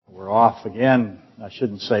off again. I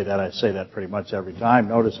shouldn't say that. I say that pretty much every time.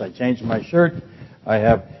 Notice I changed my shirt. I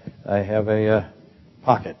have a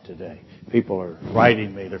pocket today. People are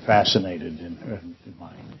writing me. They're fascinated in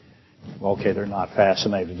my... Okay, they're not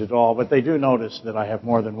fascinated at all, but they do notice that I have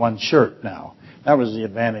more than one shirt now. That was the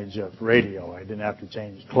advantage of radio. I didn't have to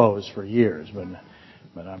change clothes for years,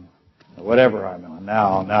 but I'm whatever I'm on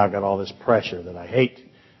now I've got all this pressure that I hate.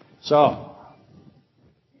 So,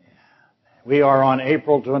 we are on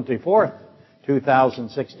April 24th,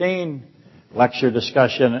 2016, lecture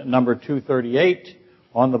discussion number 238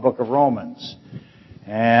 on the book of Romans.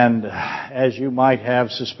 And as you might have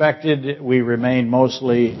suspected, we remain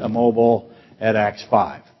mostly immobile at Acts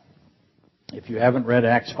 5. If you haven't read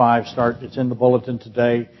Acts 5, it's in the bulletin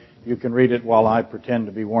today. You can read it while I pretend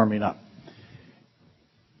to be warming up.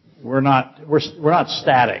 We're not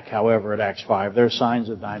static, however, at Acts 5. There are signs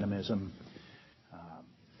of dynamism.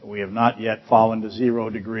 We have not yet fallen to 0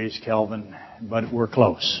 degrees Kelvin, but we're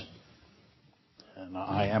close. And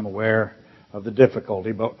I am aware of the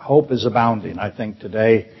difficulty, but hope is abounding. I think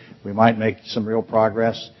today we might make some real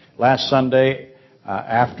progress. Last Sunday,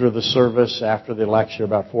 after the service, after the lecture,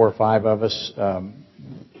 about 4 or 5 of us,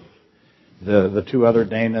 the two other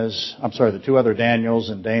Daniels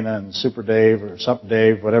and Dana and Super Dave or Sup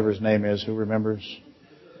Dave, whatever his name is, who remembers?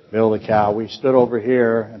 Bill the Cow. We stood over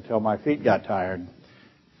here until my feet got tired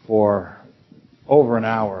for over an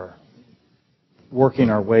hour working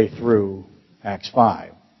our way through Acts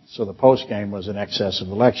 5. So the post-game was in excess of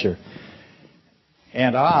the lecture.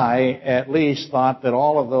 And I, at least, thought that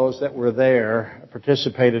all of those that were there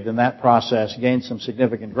participated in that process, gained some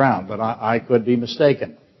significant ground, but I could be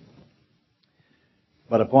mistaken.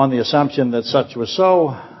 But upon the assumption that such was so,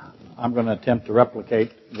 I'm going to attempt to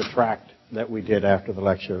replicate the tract that we did after the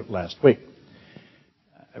lecture last week.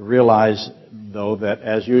 I realize, though, that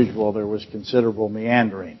as usual there was considerable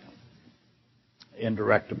meandering,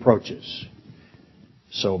 indirect approaches.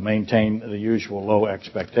 So maintain the usual low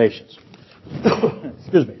expectations.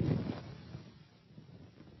 Excuse me.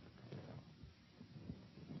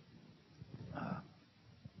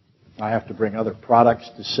 I have to bring other products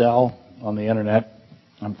to sell on the internet.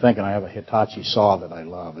 I'm thinking I have a Hitachi saw that I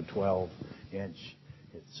love, a 12-inch.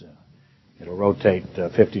 It'll rotate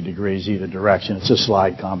 50 degrees either direction. It's a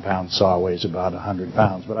slide compound saw, weighs about 100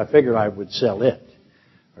 pounds. But I figured I would sell it,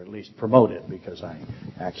 or at least promote it, because I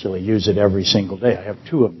actually use it every single day. I have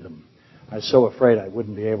 2 of them. I was so afraid I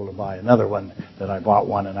wouldn't be able to buy another one that I bought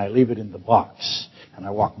one, and I leave it in the box, and I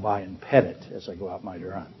walk by and pet it as I go out my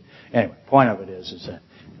run. Anyway, point of it is that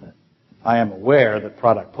I am aware that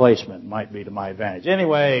product placement might be to my advantage.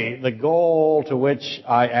 Anyway, the goal to which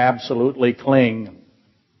I absolutely cling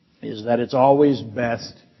is that it's always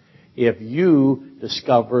best if you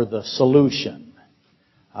discover the solution,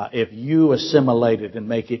 if you assimilate it and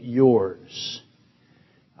make it yours.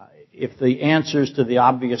 If the answers to the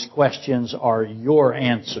obvious questions are your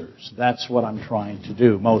answers, that's what I'm trying to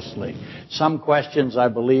do mostly. Some questions, I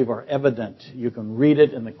believe, are evident. You can read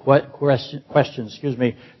it and the questions,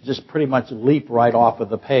 just pretty much leap right off of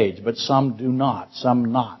the page. But some do not,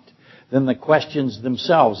 some not. Then the questions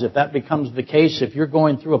themselves, if that becomes the case, if you're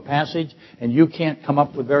going through a passage and you can't come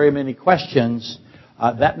up with very many questions,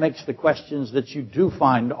 that makes the questions that you do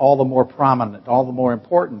find all the more prominent, all the more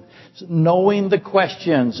important. So knowing the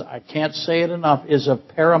questions, I can't say it enough, is of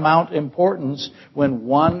paramount importance when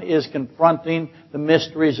one is confronting the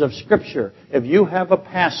mysteries of Scripture. If you have a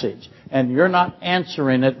passage and you're not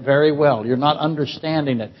answering it very well, you're not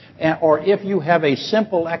understanding it, or if you have a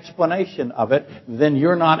simple explanation of it, then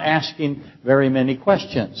you're not asking very many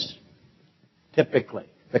questions, typically.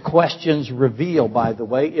 The questions reveal, by the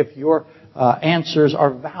way, if your answers are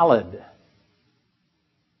valid.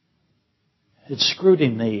 It's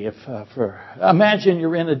scrutiny. Imagine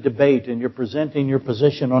you're in a debate and you're presenting your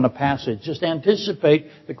position on a passage. Just anticipate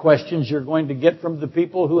the questions you're going to get from the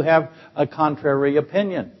people who have a contrary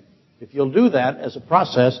opinion. If you'll do that as a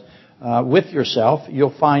process with yourself,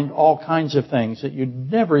 you'll find all kinds of things that you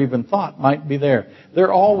never even thought might be there.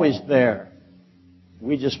 They're always there.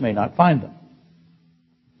 We just may not find them.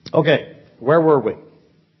 Okay, where were we?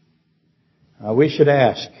 We should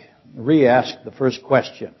re-ask the first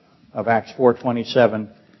question of Acts 4:27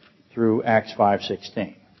 through Acts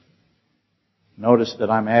 5:16. Notice that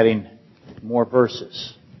I'm adding more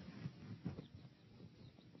verses.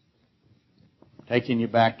 Taking you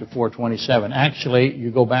back to 4:27. Actually,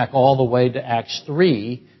 you go back all the way to Acts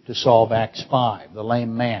 3 to solve Acts 5, the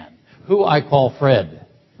lame man, who I call Fred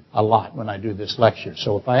a lot when I do this lecture.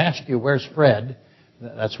 So if I ask you, where's Fred?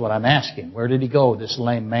 That's what I'm asking. Where did he go, this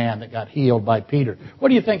lame man that got healed by Peter? What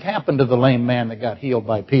do you think happened to the lame man that got healed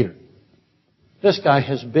by Peter? This guy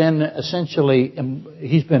has been essentially,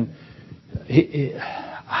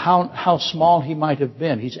 how small he might have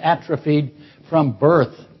been. He's atrophied from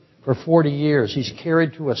birth for 40 years. He's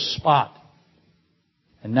carried to a spot.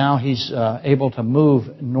 And now he's able to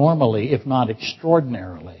move normally, if not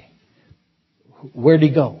extraordinarily. Where'd he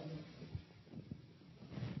go?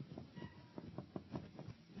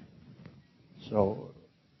 So,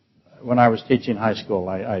 when I was teaching high school,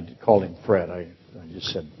 I called him Fred. I just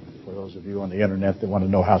said, for those of you on the internet that want to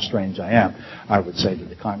know how strange I am, I would say to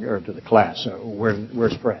the class,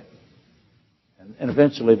 where's Fred? And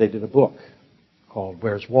eventually they did a book called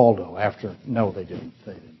Where's Waldo? No, they didn't.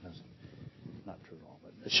 That's not true at all.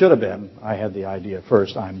 But it should have been. I had the idea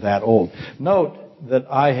first. I'm that old. Note that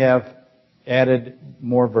I have added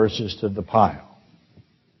more verses to the pile.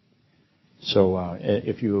 So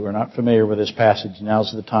if you are not familiar with this passage,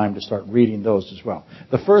 now's the time to start reading those as well.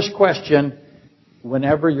 The first question,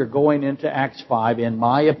 whenever you're going into Acts 5, in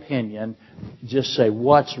my opinion, just say,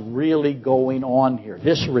 what's really going on here?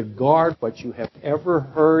 Disregard what you have ever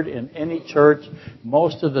heard in any church.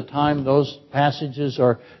 Most of the time, those passages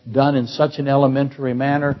are done in such an elementary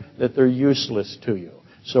manner that they're useless to you.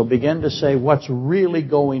 So begin to say what's really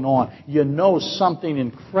going on. You know something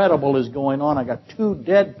incredible is going on. I got 2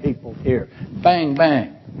 dead people here. Bang,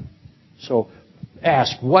 bang. So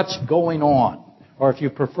ask, what's going on? Or if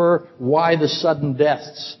you prefer, why the sudden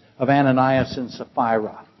deaths of Ananias and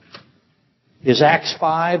Sapphira? Is Acts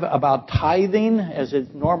 5 about tithing as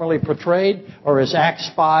it's normally portrayed? Or is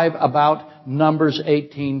Acts 5 about Numbers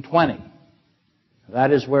 18:20?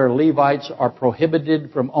 That is where Levites are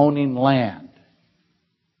prohibited from owning land.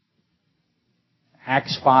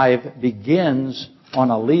 Acts 5 begins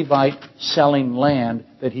on a Levite selling land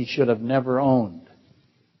that he should have never owned.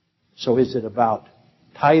 So is it about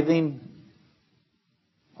tithing?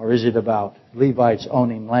 Or is it about Levites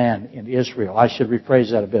owning land in Israel? I should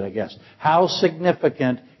rephrase that a bit, I guess. How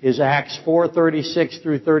significant is Acts 4:36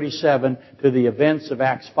 through 37 to the events of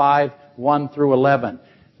Acts 5:1 through 11?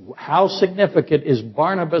 How significant is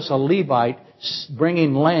Barnabas, a Levite,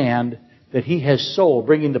 bringing land that he has sold,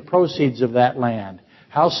 bringing the proceeds of that land?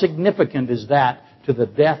 How significant is that to the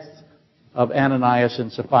death of Ananias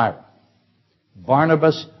and Sapphira?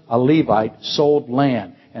 Barnabas, a Levite, sold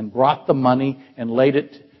land and brought the money and laid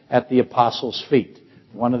it at the apostles' feet.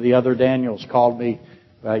 One of the other Daniels called me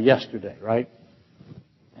yesterday, right?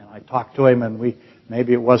 And I talked to him, and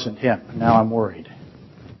maybe it wasn't him. Now I'm worried.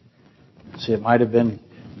 See, it might have been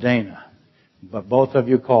Dana, but both of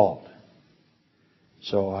you called.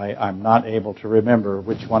 So I'm not able to remember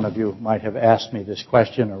which one of you might have asked me this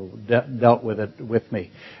question or dealt with it with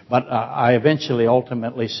me. But I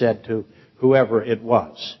ultimately said to whoever it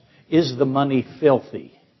was, is the money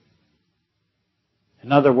filthy?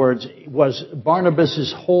 In other words, was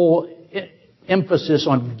Barnabas' whole emphasis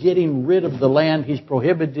on getting rid of the land he's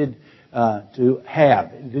prohibited to have?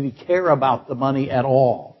 Did he care about the money at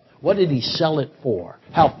all? What did he sell it for?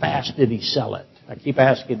 How fast did he sell it? I keep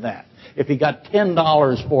asking that. If he got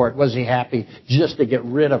 $10 for it, was he happy just to get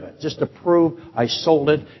rid of it? Just to prove I sold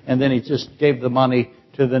it, and then he just gave the money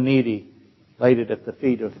to the needy, laid it at the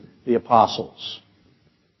feet of the apostles.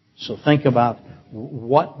 So think about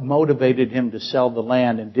what motivated him to sell the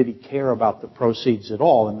land, and did he care about the proceeds at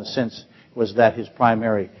all? In the sense, was that his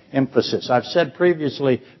primary emphasis? I've said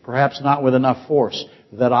previously, perhaps not with enough force,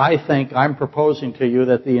 that I think I'm proposing to you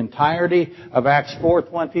that the entirety of Acts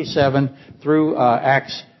 4:27 through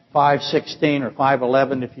Acts 5:16 or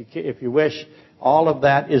 5:11, if you wish, all of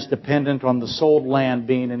that is dependent on the sold land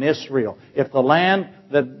being in Israel. If the land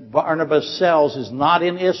that Barnabas sells is not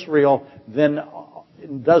in Israel, then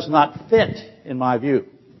it does not fit, in my view.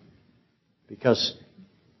 Because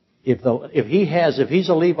if he's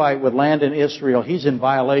a Levite with land in Israel, he's in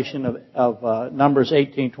violation of Numbers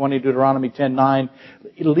 18:20, Deuteronomy 10:9.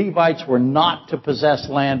 Levites were not to possess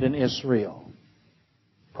land in Israel,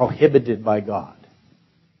 prohibited by God.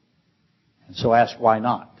 And so ask why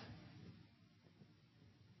not.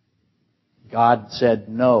 God said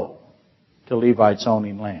no to Levites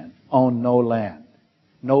owning land. Own no land.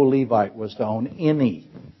 No Levite was to own any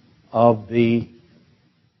of the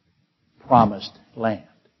promised land.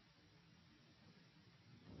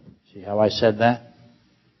 See how I said that?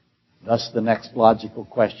 Thus the next logical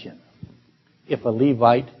question. If a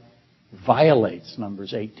Levite violates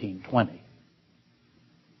Numbers 18:20,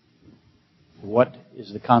 what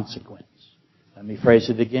is the consequence? Let me phrase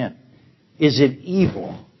it again. Is it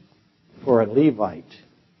evil for a Levite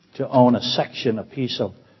to own a section, a piece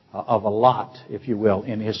of a lot, if you will,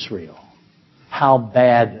 in Israel? How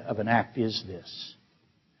bad of an act is this?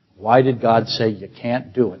 Why did God say you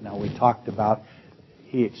can't do it? Now, we talked about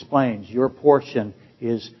he explains, your portion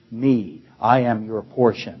is me. I am your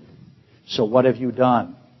portion. So what have you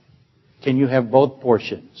done? Can you have both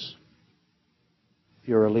portions if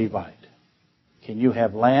you're a Levite? Can you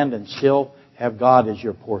have land and still have God as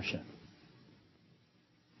your portion?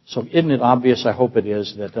 So isn't it obvious, I hope it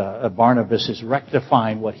is, that Barnabas is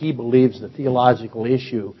rectifying what he believes the theological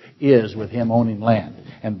issue is with him owning land.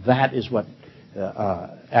 And that is what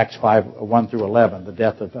Acts 5, 1 through 11, the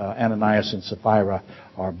death of Ananias and Sapphira,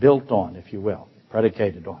 are built on, if you will,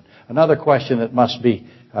 predicated on. Another question that must be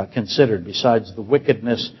considered, besides the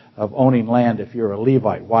wickedness of owning land if you're a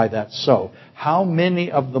Levite, why that's so. How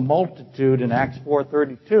many of the multitude in Acts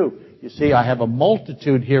 4:32? You see, I have a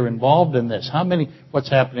multitude here involved in this. How many? What's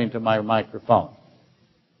happening to my microphone?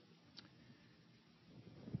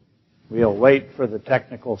 We'll wait for the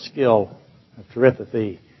technical skill of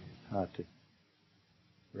telepathy to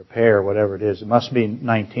repair whatever it is. It must be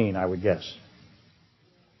 19, I would guess.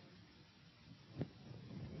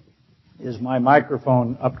 Is my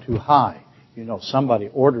microphone up too high? You know, somebody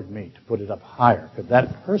ordered me to put it up higher. Could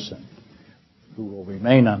that person, who will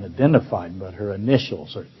remain unidentified, but her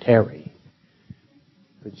initials are Terry,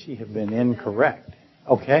 could she have been incorrect?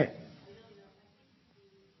 Okay.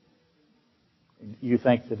 You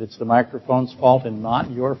think that it's the microphone's fault and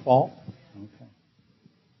not your fault? Okay.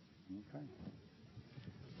 Okay.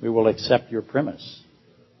 We will accept your premise.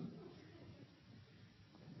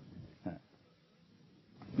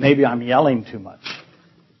 Maybe I'm yelling too much.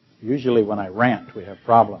 Usually when I rant, we have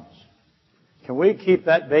problems. Can we keep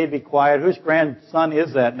that baby quiet? Whose grandson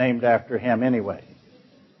is that named after him anyway?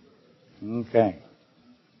 Okay.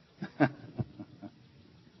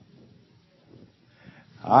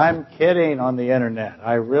 I'm kidding on the internet.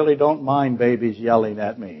 I really don't mind babies yelling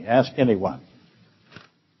at me. Ask anyone.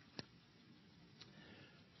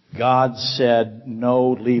 God said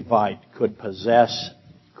no Levite could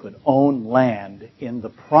own land in the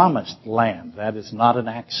promised land. That is not an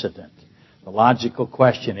accident. The logical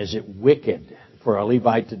question, is it wicked for a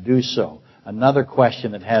Levite to do so? Another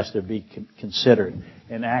question that has to be considered.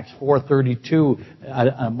 In Acts 4:32,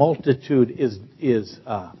 a multitude is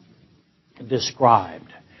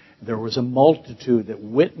described. There was a multitude that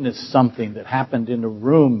witnessed something that happened in a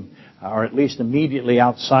room, or at least immediately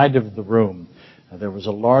outside of the room. There was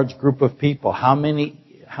a large group of people. How many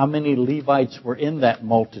Levites were in that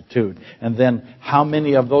multitude? And then how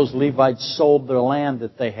many of those Levites sold their land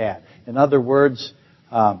that they had? In other words,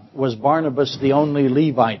 was Barnabas the only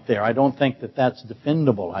Levite there? I don't think that that's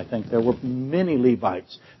defendable. I think there were many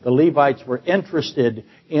Levites. The Levites were interested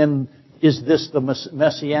in, is this the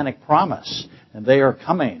messianic promise? And they are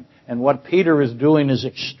coming. And what Peter is doing is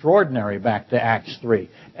extraordinary back to Acts 3.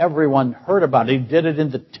 Everyone heard about it. He did it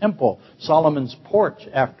in the temple, Solomon's porch,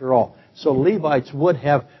 after all. So Levites would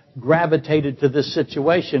have gravitated to this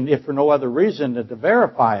situation, if for no other reason than to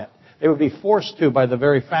verify it. They would be forced to by the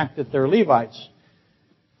very fact that they're Levites.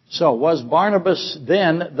 So was Barnabas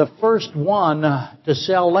then the first one to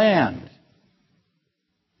sell land?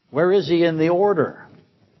 Where is he in the order?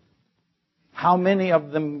 How many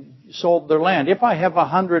of them sold their land? If I have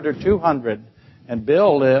 100 or 200, and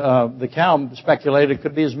Bill, the cow, speculated it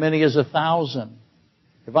could be as many as 1,000.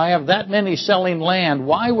 If I have that many selling land,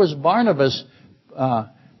 why was Barnabas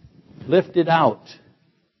lifted out?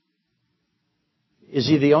 Is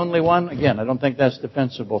he the only one? Again, I don't think that's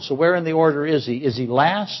defensible. So where in the order is he? Is he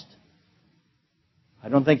last? I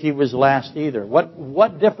don't think he was last either.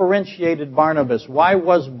 What differentiated Barnabas? Why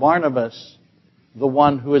was Barnabas the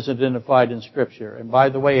one who is identified in Scripture? And by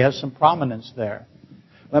the way, he has some prominence there.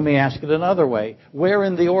 Let me ask it another way. Where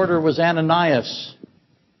in the order was Ananias?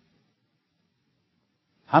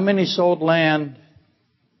 How many sold land?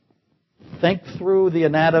 Think through the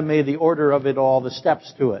anatomy, the order of it all, the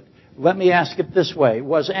steps to it. Let me ask it this way.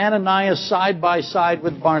 Was Ananias side by side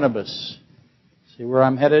with Barnabas? See where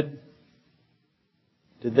I'm headed?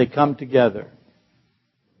 Did they come together?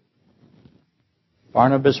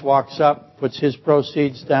 Barnabas walks up, puts his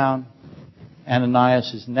proceeds down.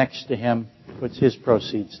 Ananias is next to him, puts his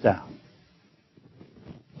proceeds down.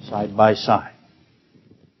 Side by side.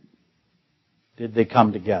 Did they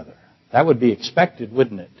come together? That would be expected,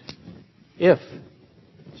 wouldn't it? If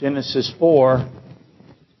Genesis 4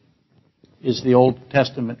 is the Old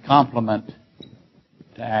Testament complement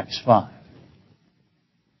to Acts 5.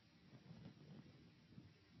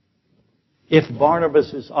 If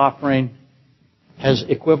Barnabas' offering has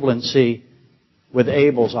equivalency with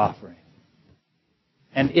Abel's offering,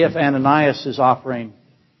 and if Ananias' offering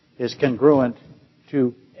is congruent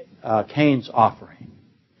to Cain's offering.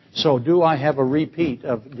 So do I have a repeat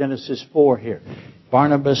of Genesis 4 here?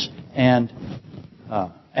 Barnabas and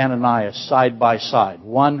Ananias side by side,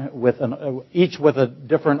 each with a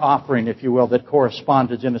different offering, if you will, that correspond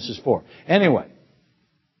to Genesis 4. Anyway,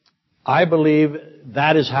 I believe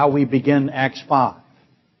that is how we begin Acts 5.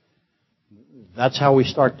 That's how we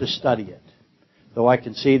start to study it. Though I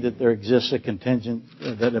can see that there exists a contingent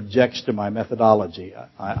that objects to my methodology.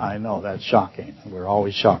 I know that's shocking. We're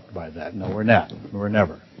always shocked by that. No, we're not. We're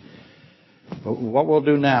never. But what we'll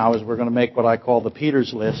do now is we're going to make what I call the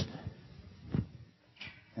Peter's list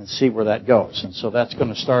and see where that goes. And so that's going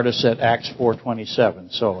to start us at Acts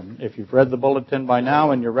 4:27. So if you've read the bulletin by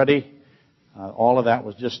now and you're ready, all of that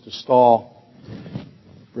was just to stall,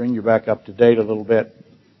 bring you back up to date a little bit.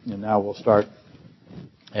 And now we'll start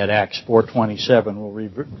at Acts 4:27. We'll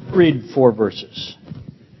read 4 verses.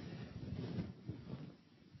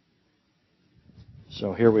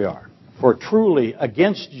 So here we are. For truly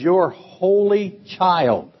against your holy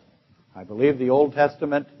child, I believe the Old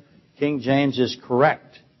Testament King James is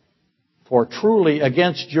correct. For truly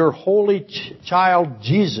against your holy child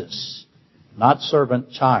Jesus, not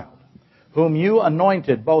servant, child, whom you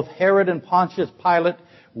anointed, both Herod and Pontius Pilate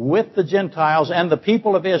with the Gentiles and the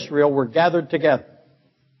people of Israel were gathered together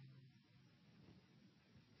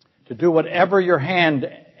to do whatever your hand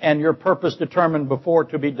and your purpose determined before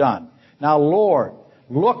to be done. Now, Lord,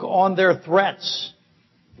 look on their threats.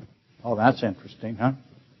 Oh, that's interesting, huh?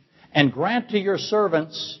 And grant to your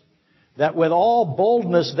servants that with all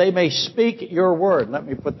boldness they may speak your word. Let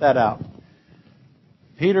me put that out.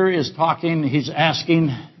 Peter is talking, he's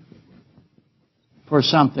asking for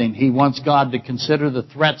something. He wants God to consider the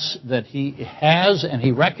threats that he has, and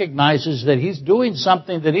he recognizes that he's doing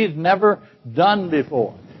something that he's never done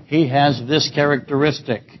before. He has this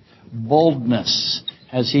characteristic, boldness,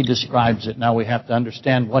 as he describes it. Now we have to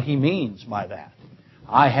understand what he means by that.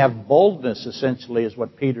 I have boldness, essentially, is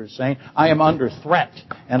what Peter's saying. I am under threat,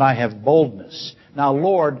 and I have boldness. Now,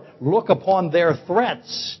 Lord, look upon their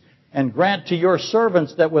threats and grant to your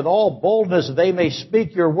servants that with all boldness they may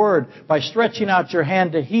speak your word by stretching out your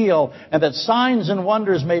hand to heal, and that signs and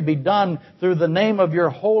wonders may be done through the name of your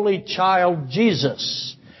holy child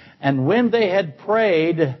Jesus. And when they had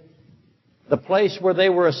prayed, the place where they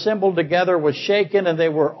were assembled together was shaken, and they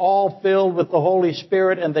were all filled with the Holy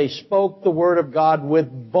Spirit, and they spoke the word of God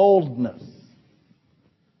with boldness.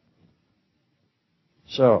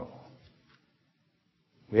 So,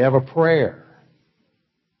 we have a prayer.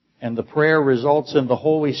 And the prayer results in the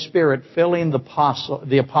Holy Spirit filling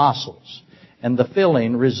the apostles. And the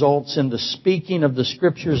filling results in the speaking of the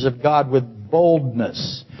Scriptures of God with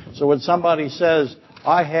boldness. So when somebody says,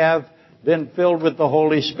 I have been filled with the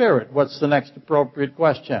Holy Spirit, what's the next appropriate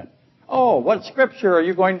question? Oh, what Scripture are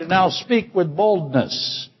you going to now speak with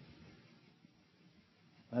boldness?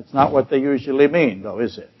 That's not what they usually mean, though,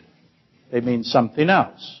 is it? They mean something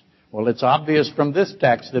else. Well, it's obvious from this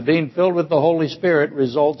text that being filled with the Holy Spirit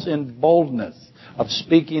results in boldness of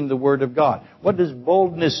speaking the Word of God. What does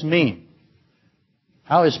boldness mean?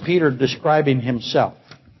 How is Peter describing himself?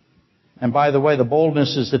 And by the way, the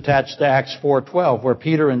boldness is attached to Acts 4:12, where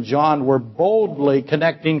Peter and John were boldly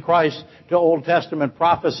connecting Christ to Old Testament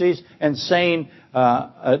prophecies and saying,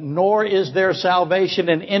 nor is there salvation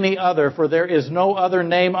in any other, for there is no other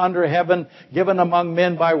name under heaven given among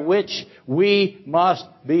men by which we must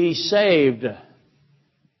be saved.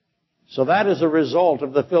 So that is a result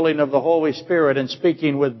of the filling of the Holy Spirit and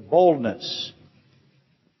speaking with boldness.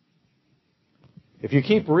 If you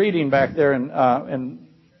keep reading back there in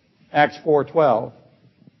Acts 4:12,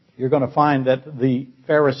 you're going to find that the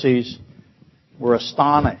Pharisees were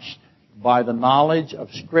astonished by the knowledge of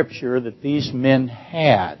Scripture that these men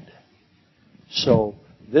had. So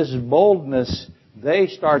this boldness, they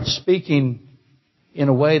start speaking in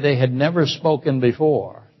a way they had never spoken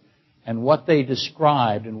before. And what they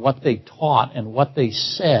described and what they taught and what they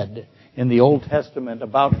said in the Old Testament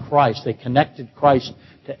about Christ, they connected Christ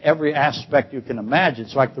to every aspect you can imagine.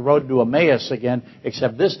 It's like the road to Emmaus again,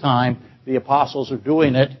 except this time the apostles are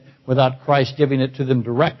doing it without Christ giving it to them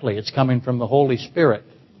directly. It's coming from the Holy Spirit.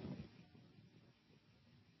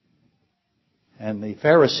 And the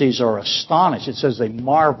Pharisees are astonished. It says they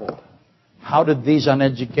marveled. How did these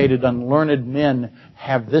uneducated, unlearned men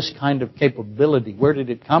have this kind of capability? Where did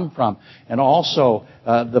it come from? And also,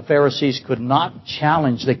 the Pharisees could not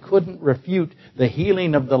challenge, they couldn't refute the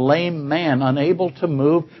healing of the lame man, unable to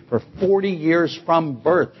move for 40 years from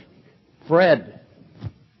birth. Fred.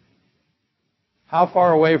 How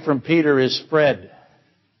far away from Peter is Fred?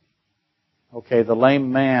 Okay, the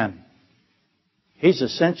lame man. He's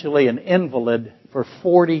essentially an invalid for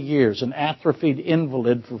 40 years, an atrophied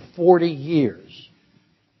invalid for 40 years.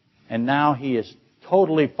 And now he is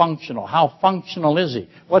totally functional. How functional is he?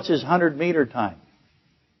 What's his 100-meter time?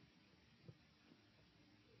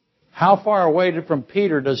 How far away from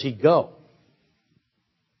Peter does he go?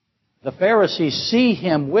 The Pharisees see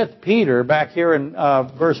him with Peter back here in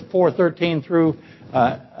verse 4:13 through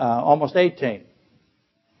almost 18.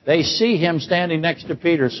 They see him standing next to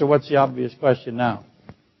Peter. So what's the obvious question now?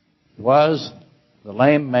 Was the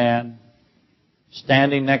lame man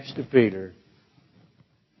standing next to Peter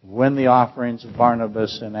when the offerings of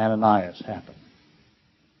Barnabas and Ananias happened?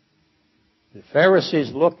 The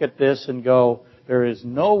Pharisees look at this and go, there is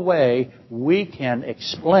no way we can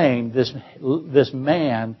explain this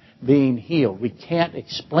man being healed. We can't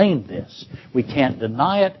explain this. We can't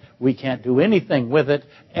deny it. We can't do anything with it.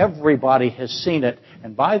 Everybody has seen it.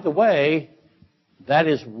 And by the way, that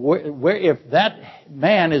is where if that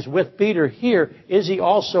man is with Peter here, is he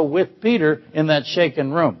also with Peter in that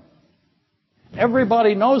shaken room?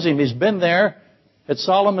 Everybody knows him. He's been there at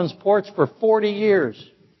Solomon's porch for 40 years.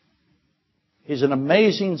 He's an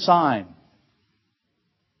amazing sign.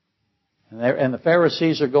 And the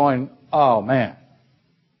Pharisees are going, oh man.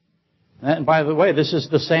 And by the way, this is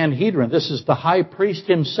the Sanhedrin. This is the high priest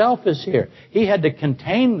himself is here. He had to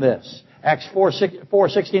contain this. Acts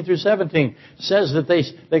 4:16 through 17 says that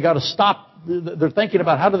they got to stop. They're thinking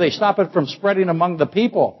about how do they stop it from spreading among the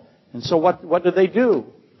people. And so what do?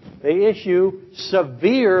 They issue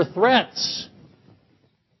severe threats.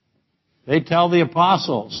 They tell the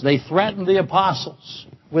apostles. They threaten the apostles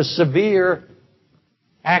with severe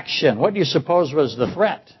action. What do you suppose was the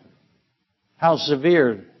threat? How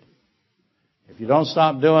severe? If you don't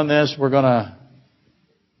stop doing this, we're going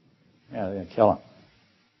to kill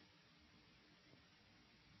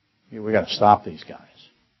him. We got to stop these guys.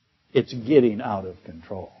 It's getting out of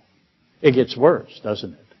control. It gets worse,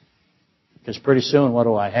 doesn't it? Because pretty soon, what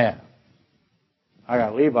do I have? I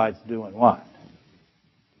got Levites doing what?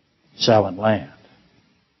 Selling land.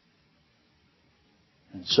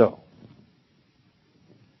 And so,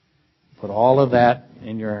 put all of that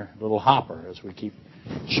in your little hopper as we keep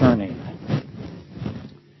churning.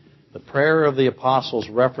 The prayer of the apostles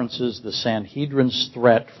references the Sanhedrin's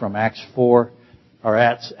threat from Acts 4, or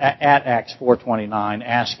at Acts 4:29,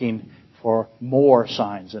 asking for more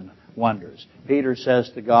signs and wonders. Peter says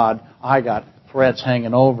to God, I got threats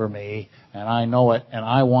hanging over me, and I know it, and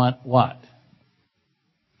I want what?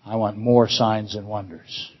 I want more signs and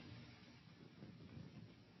wonders.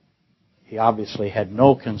 He obviously had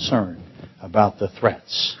no concern about the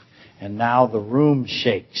threats. And now the room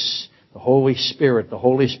shakes. The Holy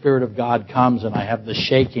Spirit of God comes, and I have the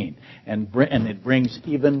shaking, and it brings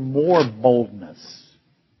even more boldness.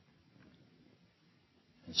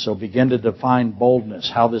 And so begin to define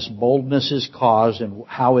boldness, how this boldness is caused and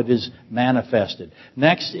how it is manifested.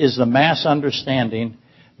 Next is the mass understanding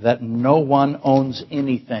that no one owns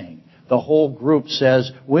anything. The whole group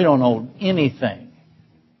says, we don't own anything.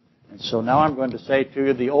 And so now I'm going to say to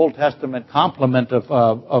you, the Old Testament complement of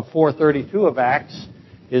 4:32 of Acts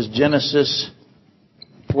is Genesis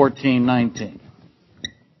 14:19.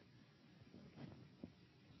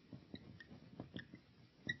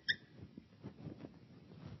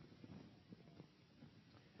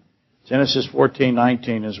 Genesis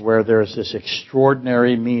 14:19 is where there is this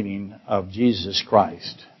extraordinary meaning of Jesus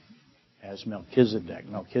Christ as Melchizedek.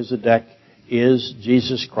 Melchizedek is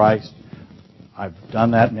Jesus Christ. I've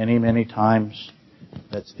done that many, many times.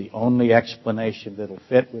 That's the only explanation that'll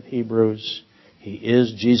fit with Hebrews. He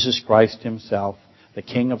is Jesus Christ himself. The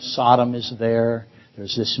king of Sodom is there.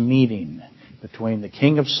 There's this meeting between the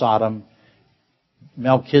king of Sodom,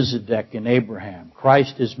 Melchizedek, and Abraham.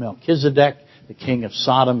 Christ is Melchizedek. The king of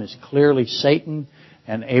Sodom is clearly Satan,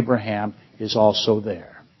 and Abraham is also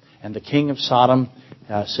there. And the king of Sodom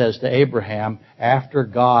says to Abraham, after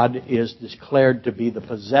God is declared to be the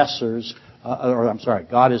possessors,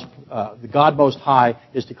 God Most High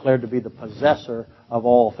is declared to be the possessor of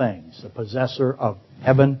all things, the possessor of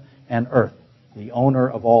heaven and earth, the owner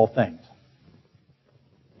of all things.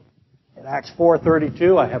 In Acts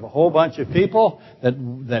 4:32, I have a whole bunch of people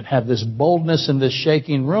that have this boldness in this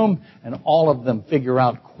shaking room, and all of them figure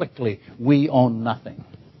out quickly, we own nothing.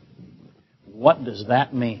 What does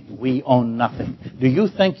that mean? We own nothing. Do you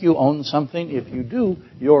think you own something? If you do,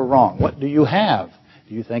 you're wrong. What do you have?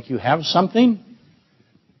 Do you think you have something?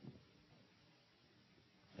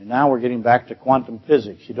 And now we're getting back to quantum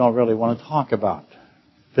physics. You don't really want to talk about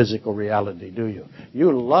physical reality, do you?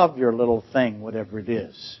 You love your little thing, whatever it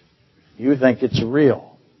is. You think it's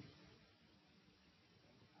real.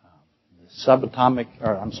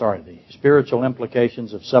 The spiritual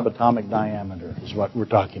implications of subatomic diameter is what we're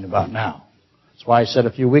talking about now. That's why I said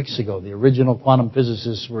a few weeks ago, the original quantum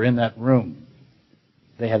physicists were in that room.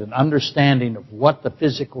 They had an understanding of what the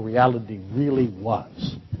physical reality really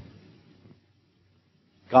was.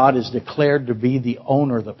 God is declared to be the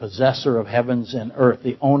owner, the possessor of heavens and earth,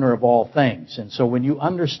 the owner of all things. And so when you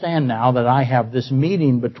understand now that I have this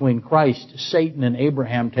meeting between Christ, Satan, and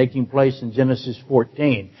Abraham taking place in Genesis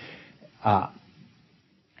 14,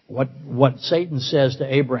 what Satan says to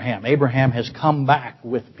Abraham has come back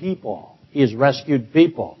with people. He has rescued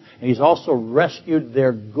people. And he's also rescued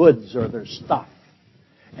their goods or their stuff.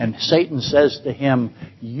 And Satan says to him,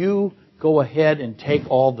 you go ahead and take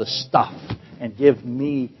all the stuff and give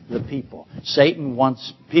me the people. Satan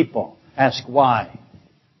wants people. Ask why.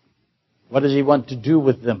 What does he want to do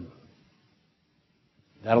with them?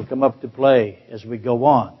 That'll come up to play as we go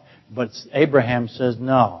on. But Abraham says,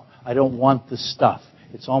 no, I don't want the stuff.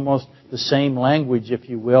 It's almost the same language, if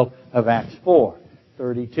you will, of Acts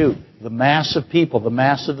 4:32. The mass of people, the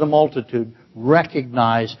mass of the multitude,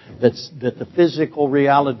 recognize that the physical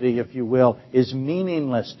reality, if you will, is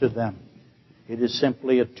meaningless to them. It is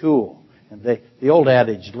simply a tool. And the old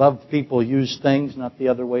adage, love people, use things, not the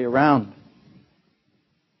other way around,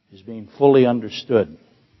 is being fully understood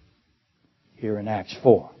here in Acts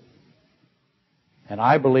 4. And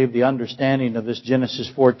I believe the understanding of this Genesis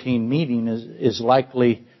 14 meeting is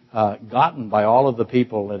likely gotten by all of the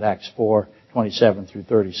people at Acts 4:27 through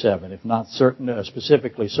 37. If not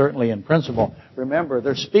specifically, certainly in principle. Remember,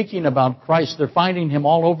 they're speaking about Christ. They're finding Him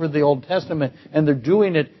all over the Old Testament, and they're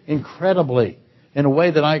doing it incredibly, in a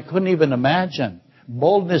way that I couldn't even imagine.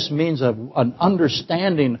 Boldness means an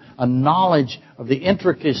understanding, a knowledge of the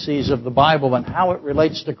intricacies of the Bible and how it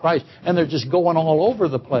relates to Christ. And they're just going all over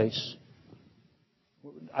the place.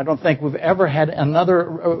 I don't think we've ever had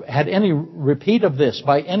any repeat of this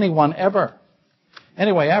by anyone ever.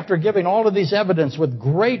 Anyway, after giving all of these evidence with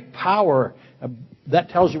great power, that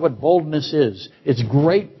tells you what boldness is. It's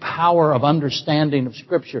great power of understanding of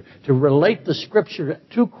Scripture, to relate the Scripture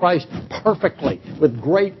to Christ perfectly, with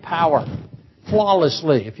great power,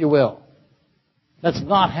 flawlessly, if you will. That's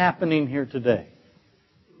not happening here today,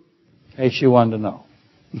 in case you wanted to know.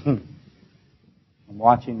 I'm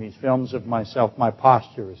watching these films of myself. My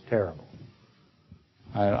posture is terrible.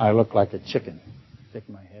 I look like a chicken. Stick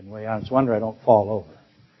my head way out. It's a wonder I don't fall over.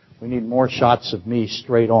 We need more shots of me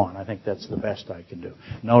straight on. I think that's the best I can do.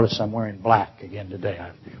 Notice I'm wearing black again today.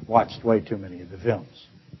 I've watched way too many of the films.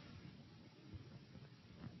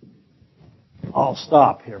 I'll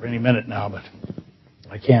stop here any minute now, but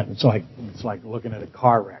I can't. It's like looking at a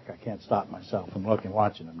car wreck. I can't stop myself from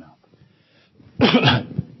watching them now.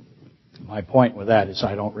 My point with that is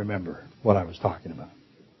I don't remember what I was talking about.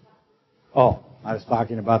 Oh, I was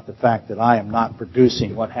talking about the fact that I am not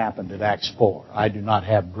producing what happened at Acts 4. I do not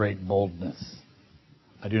have great boldness.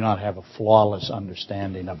 I do not have a flawless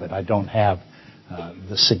understanding of it. I don't have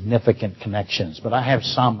the significant connections. But I have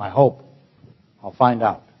some, I hope. I'll find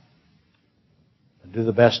out. I'll do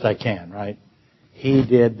the best I can, right? He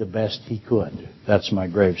did the best he could. That's my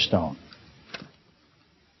gravestone.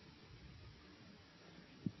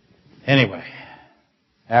 Anyway,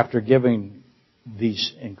 after giving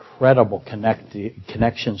these incredible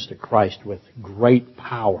connections to Christ with great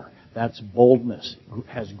power, that's boldness,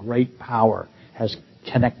 has great power, has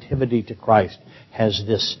connectivity to Christ, has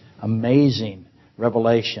this amazing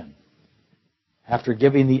revelation. After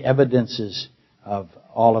giving the evidences of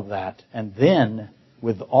all of that, and then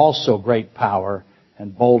with also great power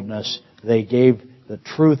and boldness, they gave the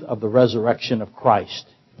truth of the resurrection of Christ.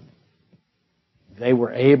 They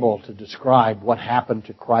were able to describe what happened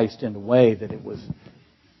to Christ in a way that it was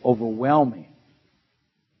overwhelming.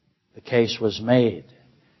 The case was made.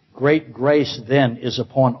 Great grace then is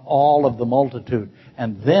upon all of the multitude.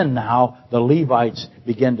 And then now the Levites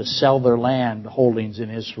begin to sell their land holdings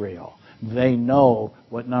in Israel. They know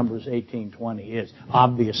what Numbers 18:20 is.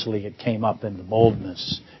 Obviously it came up in the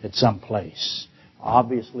boldness at some place.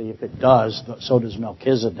 Obviously, if it does, so does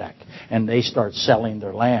Melchizedek. And they start selling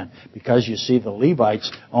their land. Because you see, the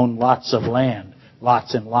Levites own lots of land.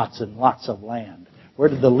 Lots and lots and lots of land. Where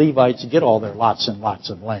did the Levites get all their lots and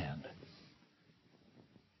lots of land?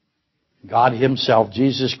 God Himself,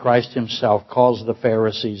 Jesus Christ Himself, calls the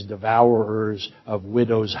Pharisees devourers of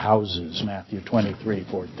widows' houses. Matthew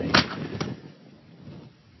 23:14.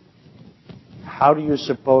 How do you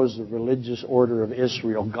suppose the religious order of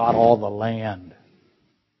Israel got all the land?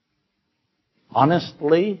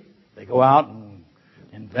 Honestly, they go out and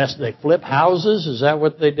invest. They flip houses. Is that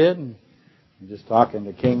what they did? I'm just talking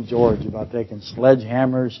to King George about taking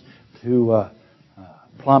sledgehammers to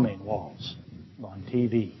plumbing walls on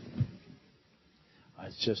TV.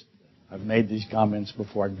 I've made these comments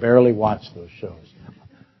before. I barely watch those shows.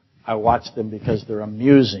 I watch them because they're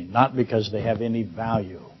amusing, not because they have any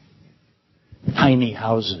value. Tiny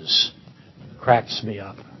houses cracks me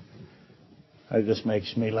up. It just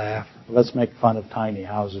makes me laugh. Let's make fun of tiny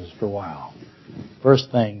houses for a while. First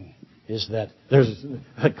thing is that there's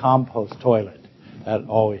a compost toilet.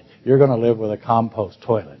 You're going to live with a compost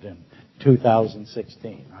toilet in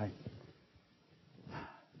 2016, right?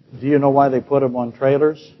 Do you know why they put them on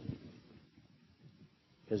trailers?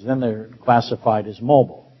 Because then they're classified as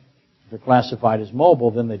mobile. If they're classified as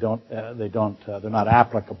mobile, then they're not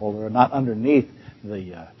applicable. They're not underneath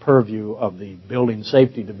the purview of the Building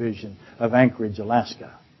Safety Division of Anchorage,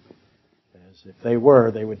 Alaska. As if they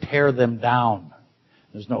were, they would tear them down.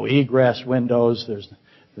 There's no egress windows.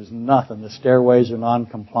 There's nothing. The stairways are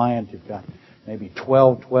non-compliant. You've got maybe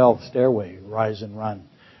 12 stairway rise and run,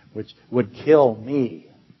 which would kill me.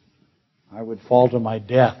 I would fall to my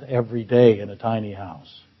death every day in a tiny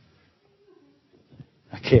house.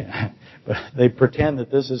 I can't. But they pretend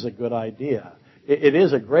that this is a good idea. It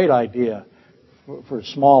is a great idea for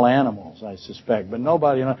small animals, I suspect. But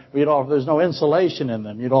nobody, there's no insulation in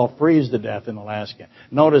them. You'd all freeze to death in Alaska.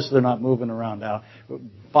 Notice they're not moving around now.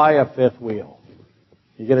 Buy a fifth wheel.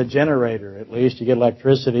 You get a generator at least. You get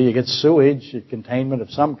electricity. You get sewage, containment of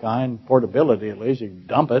some kind, portability at least. You can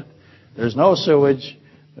dump it. There's no sewage.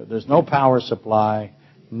 There's no power supply.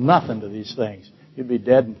 Nothing to these things. You'd be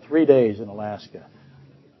dead in 3 days in Alaska.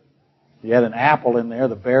 If you had an apple in there,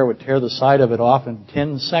 the bear would tear the side of it off in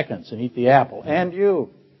 10 seconds and eat the apple. And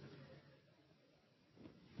you.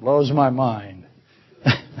 Blows my mind.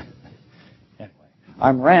 Anyway,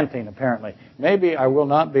 I'm ranting apparently. Maybe I will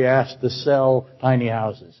not be asked to sell tiny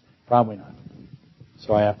houses. Probably not.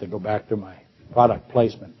 So I have to go back to my product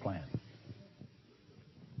placement plan.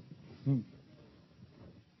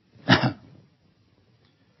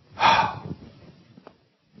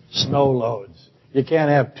 Snow loads. You can't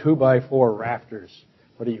have 2x4 rafters.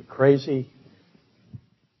 What are you, crazy?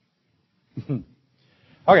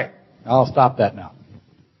 Okay, I'll stop that now.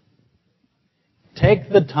 Take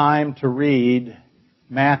the time to read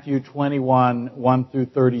Matthew 21, 1 through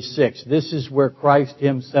 36. This is where Christ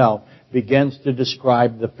himself begins to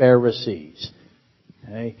describe the Pharisees.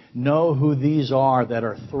 Okay? Know who these are that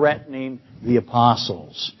are threatening the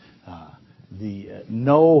apostles.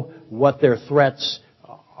 Know what their threats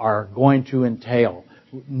are going to entail.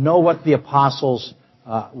 Know what the apostles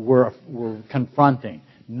were confronting.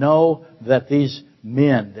 Know that these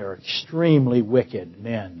men, they're extremely wicked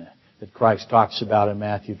men that Christ talks about in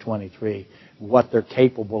Matthew 23, what they're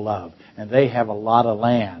capable of. And they have a lot of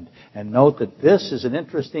land. And note that this is an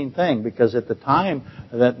interesting thing, because at the time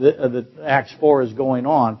that Acts 4 is going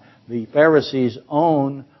on, the Pharisees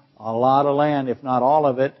own a lot of land, if not all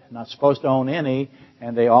of it, not supposed to own any,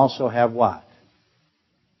 and they also have what?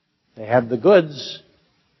 They have the goods,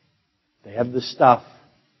 they have the stuff,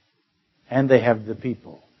 and they have the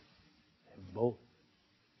people. They have both.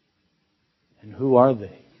 And who are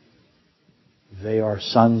they? They are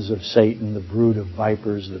sons of Satan, the brood of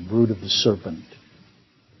vipers, the brood of the serpent.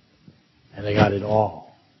 And they got it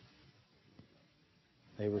all.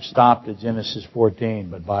 They were stopped at Genesis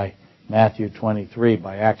 14, but by Matthew 23,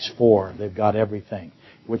 by Acts 4, they've got everything,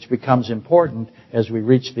 which becomes important as we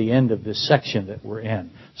reach the end of this section that we're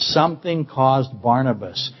in. Something caused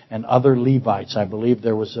Barnabas and other Levites, I believe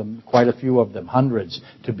there was quite a few of them, hundreds,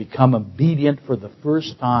 to become obedient for the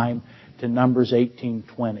first time to Numbers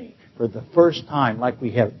 18:20. For the first time, like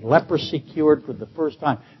we have leprosy cured for the first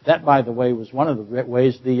time. That, by the way, was one of the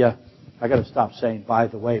ways I got to stop saying, by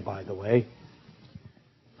the way.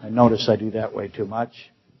 I notice I do that way too much.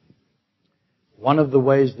 One of the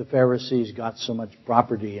ways the Pharisees got so much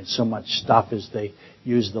property and so much stuff is they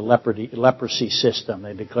used the leprosy system.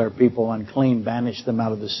 They declared people unclean, banished them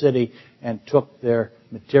out of the city, and took their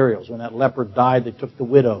materials. When that leper died, they took the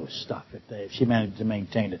widow's stuff, if she managed to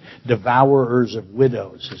maintain it. Devourers of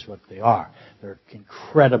widows is what they are. They're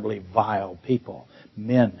incredibly vile people.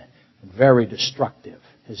 Men, very destructive,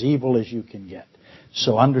 as evil as you can get.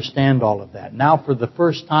 So understand all of that. Now, for the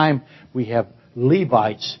first time, we have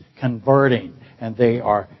Levites converting, and they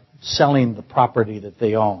are selling the property that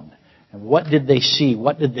they own. And what did they see?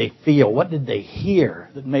 What did they feel? What did they hear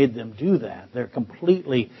that made them do that? They're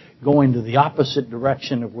completely going to the opposite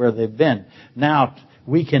direction of where they've been. Now,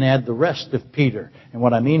 we can add the rest of Peter. And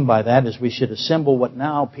what I mean by that is we should assemble what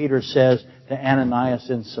now Peter says to Ananias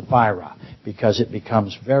and Sapphira, because it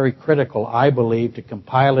becomes very critical, I believe, to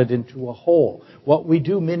compile it into a whole. What we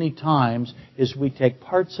do many times is we take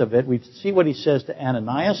parts of it, we see what he says to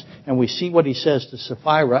Ananias, and we see what he says to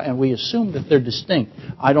Sapphira, and we assume that they're distinct.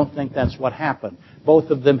 I don't think that's what happened. Both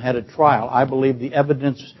of them had a trial. I believe the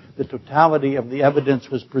totality of the evidence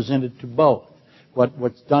was presented to both.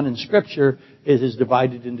 What's done in Scripture is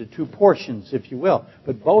divided into two portions, if you will.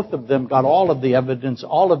 But both of them got all of the evidence,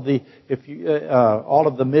 all of the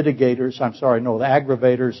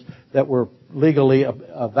aggravators that were legally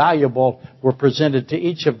valuable were presented to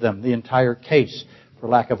each of them, the entire case, for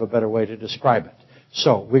lack of a better way to describe it.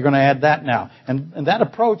 So we're going to add that now. And that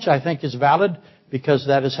approach, I think, is valid because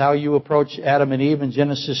that is how you approach Adam and Eve in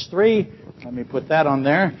Genesis 3. Let me put that on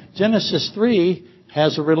there. Genesis 3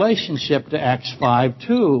 has a relationship to Acts 5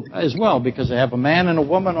 too, as well, because they have a man and a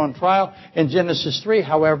woman on trial. In Genesis 3,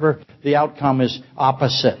 however, the outcome is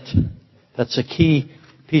opposite. That's a key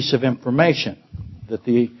piece of information, that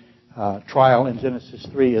the trial in Genesis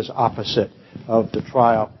 3 is opposite of the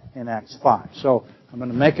trial in Acts 5. So I'm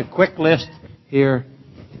going to make a quick list here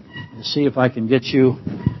to see if I can get you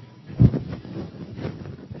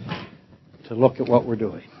to look at what we're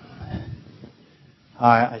doing.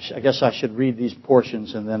 I guess I should read these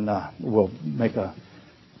portions and then we'll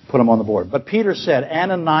put them on the board. But Peter said,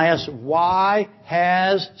 Ananias, why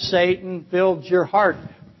has Satan filled your heart?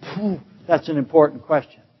 That's an important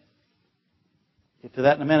question. Get to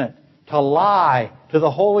that in a minute. To lie to the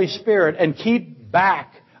Holy Spirit and keep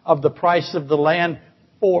back of the price of the land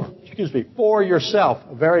for yourself.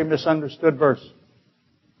 A very misunderstood verse.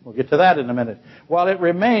 We'll get to that in a minute. While it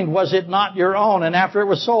remained, was it not your own? And after it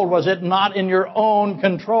was sold, was it not in your own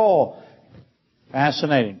control?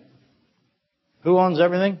 Fascinating. Who owns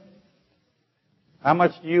everything? How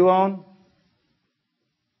much do you own?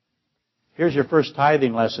 Here's your first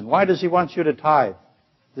tithing lesson. Why does he want you to tithe?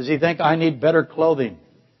 Does he think I need better clothing?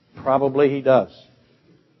 Probably he does.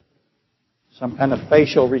 Some kind of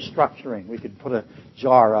facial restructuring. We could put a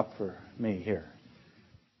jar up for me here.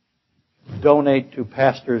 Donate to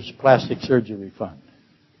pastor's plastic surgery fund.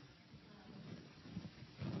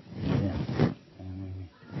 Yeah.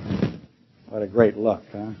 What a great look,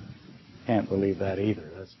 huh? Can't believe that either.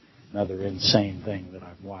 That's another insane thing that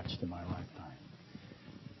I've watched in my lifetime.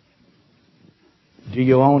 Do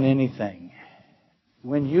you own anything?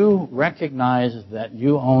 When you recognize that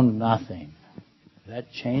you own nothing,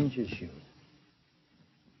 that changes you.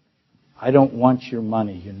 I don't want your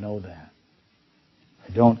money, you know that.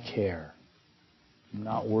 I don't care. I'm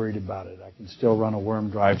not worried about it. I can still run a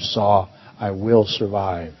worm drive saw. I will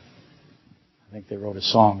survive. I think they wrote a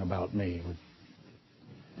song about me with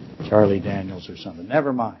Charlie Daniels or something.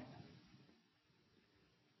 Never mind.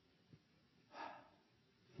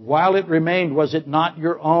 While it remained, was it not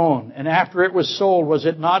your own? And after it was sold, was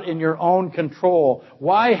it not in your own control?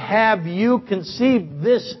 Why have you conceived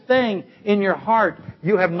this thing in your heart?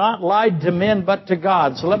 You have not lied to men but to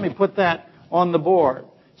God. So let me put that on the board.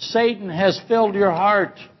 Satan has filled your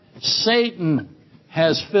heart. Satan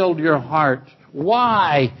has filled your heart.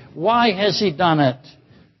 Why? Why has he done it?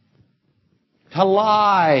 To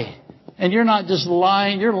lie. And you're not just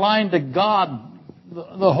lying, you're lying to God,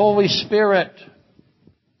 the Holy Spirit.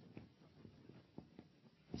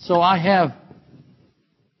 So I have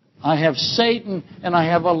Satan and I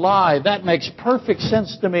have a lie. That makes perfect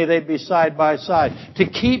sense to me. They'd be side by side. To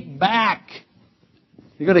keep back.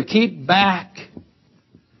 You're going to keep back.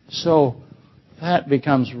 So that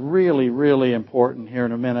becomes really, really important here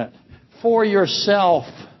in a minute. For yourself.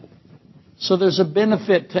 So there's a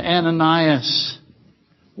benefit to Ananias.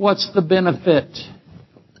 What's the benefit?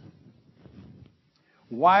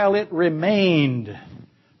 While it remained,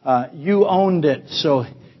 you owned it. So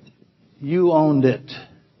you owned it.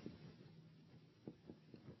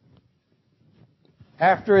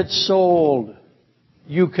 After it's sold,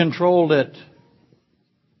 you controlled it.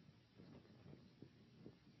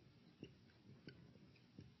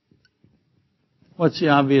 What's the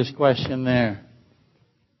obvious question there?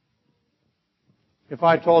 If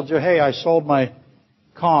I told you, hey, I sold my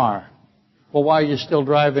car, well, why are you still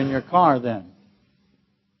driving your car then?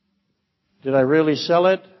 Did I really sell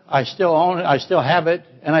it? I still own it, I still have it,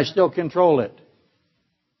 and I still control it.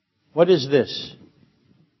 What is this?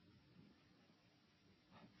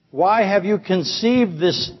 Why have you conceived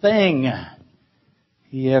this thing?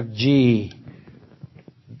 EFG.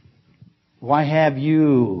 Why have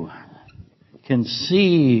you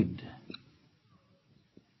conceived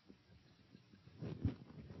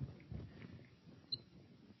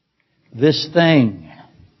this thing?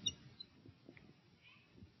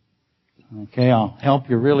 Okay, I'll help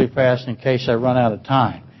you really fast in case I run out of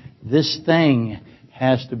time. This thing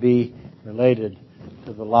has to be related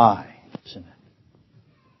to the lie, isn't it?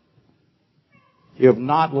 You have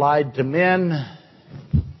not lied to men.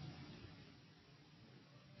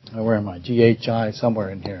 Where am I? GHI, somewhere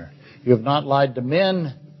in here. You have not lied to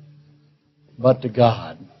men, but to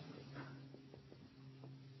God.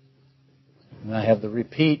 And I have the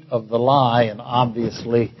repeat of the lie, and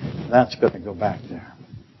obviously that's going to go back there.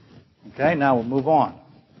 Okay, now we'll move on.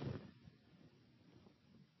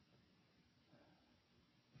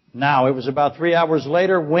 Now, it was about 3 hours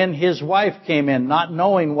later when his wife came in, not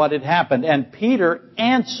knowing what had happened. And Peter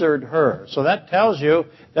answered her. So that tells you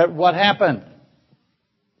that what happened.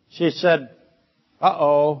 She said,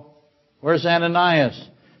 uh-oh, where's Ananias?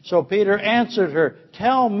 So Peter answered her,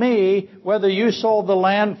 tell me whether you sold the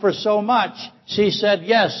land for so much. She said,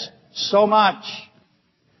 yes, so much.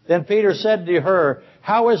 Then Peter said to her,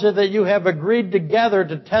 how is it that you have agreed together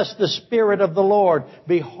to test the Spirit of the Lord?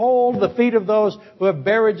 Behold, the feet of those who have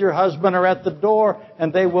buried your husband are at the door,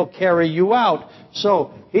 and they will carry you out.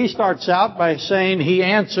 So he starts out by saying, he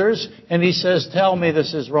answers, and he says, tell me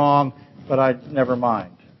this is wrong, but never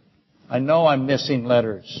mind. I know I'm missing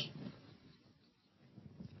letters.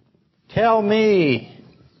 Tell me.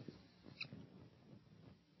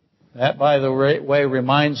 That, by the way,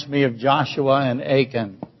 reminds me of Joshua and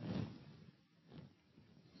Achan.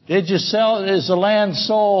 Did you sell? Is the land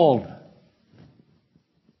sold?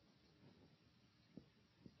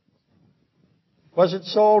 Was it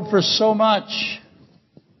sold for so much?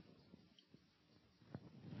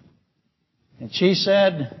 And she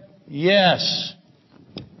said, yes.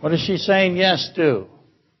 What is she saying yes to?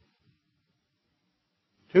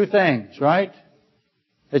 Two things, right?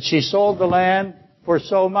 That she sold the land for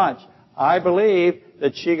so much. I believe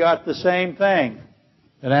that she got the same thing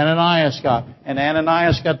that Ananias got. And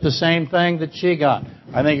Ananias got the same thing that she got.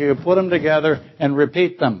 I think you could put them together and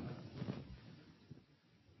repeat them.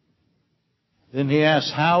 Then he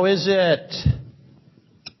asks, how is it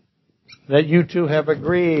that you two have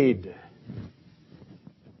agreed?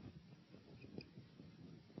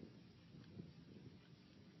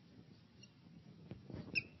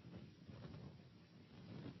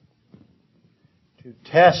 To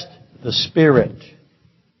test the Spirit.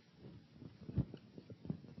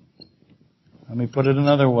 Let me put it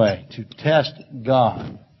another way. To test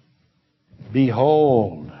God.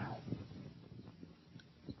 Behold.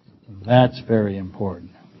 That's very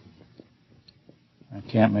important. I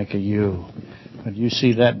can't make a U. But you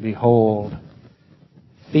see that behold.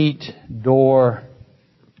 Feet, door.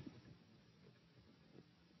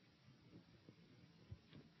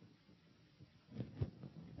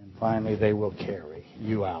 And finally they will carry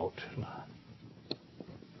you out.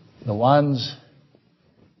 The ones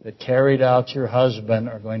that carried out your husband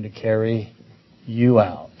are going to carry you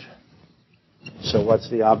out. So what's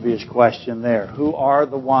the obvious question there? Who are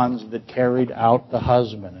the ones that carried out the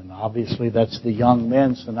husband? And obviously that's the young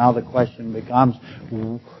men. So now the question becomes,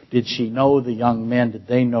 did she know the young men? Did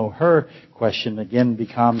they know her? Question again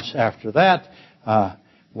becomes after that,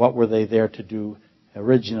 what were they there to do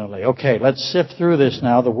originally? Okay, let's sift through this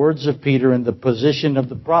now. The words of Peter in the position of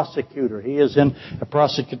the prosecutor. He is in a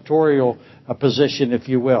prosecutorial position, if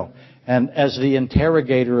you will. And as the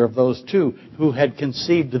interrogator of those two who had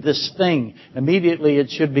conceived this thing, immediately it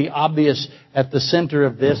should be obvious at the center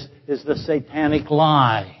of this is the satanic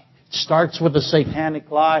lie. It starts with a satanic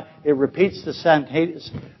lie. It repeats the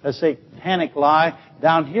satanic lie.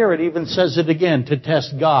 Down here it even says it again, to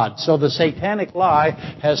test God. So the satanic lie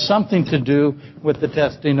has something to do with the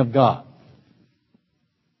testing of God.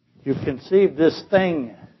 You've conceived this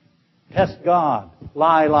thing. Test God.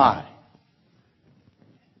 Lie, lie.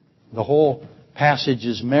 The whole passage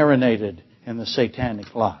is marinated in the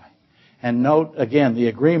satanic lie. And note again the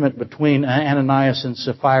agreement between Ananias and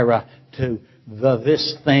Sapphira to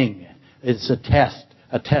this thing. It's a test,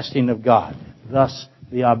 a testing of God. Thus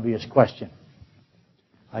the obvious question.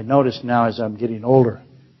 I notice now as I'm getting older,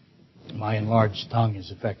 my enlarged tongue is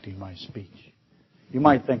affecting my speech. You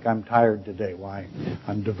might think I'm tired today. Why?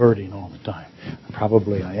 I'm diverting all the time.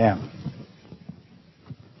 Probably I am.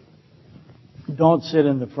 Don't sit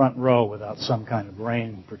in the front row without some kind of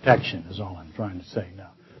rain protection is all I'm trying to say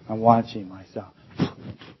now. I'm watching myself.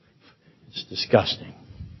 It's disgusting.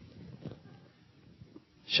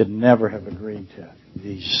 Should never have agreed to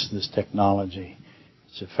this technology.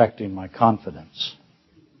 It's affecting my confidence.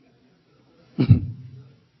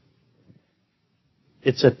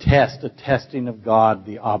 It's a test, a testing of God.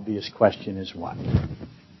 The obvious question is what?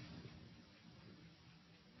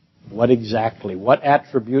 What exactly, what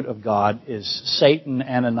attribute of God is Satan,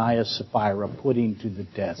 Ananias, Sapphira putting to the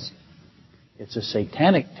test? It's a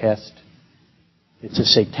satanic test. It's a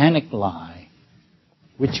satanic lie.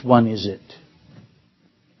 Which one is it?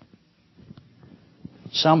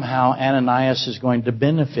 Somehow Ananias is going to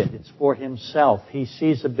benefit. It's for himself. He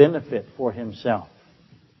sees a benefit for himself.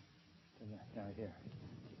 Right here.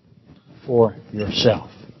 For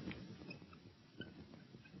yourself.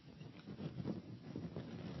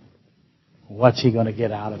 What's he going to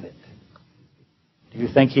get out of it? Do you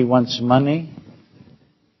think he wants money?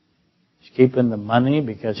 He's keeping the money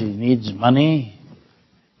because he needs money.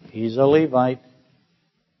 He's a Levite.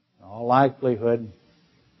 In all likelihood,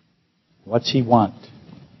 what's he want?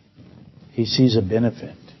 He sees a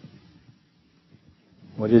benefit.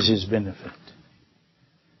 What is his benefit?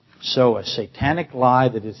 So a satanic lie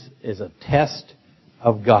that is a test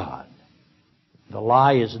of God. The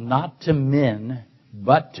lie is not to men,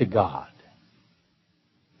 but to God.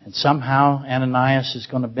 And somehow Ananias is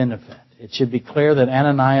going to benefit. It should be clear that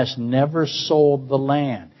Ananias never sold the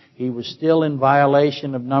land. He was still in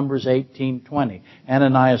violation of Numbers 18:20.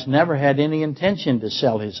 Ananias never had any intention to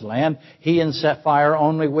sell his land. He and Sapphira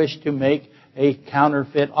only wished to make a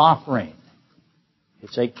counterfeit offering.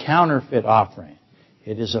 It's a counterfeit offering.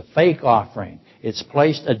 It is a fake offering. It's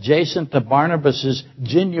placed adjacent to Barnabas'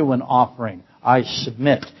 genuine offering, I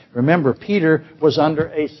submit. Remember, Peter was under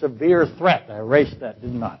a severe threat. I erased that,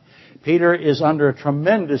 didn't I? Peter is under a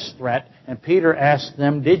tremendous threat, and Peter asked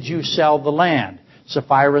them, did you sell the land?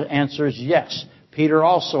 Sapphira answers yes. Peter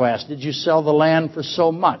also asked, did you sell the land for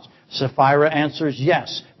so much? Sapphira answers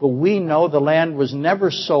yes. But we know the land was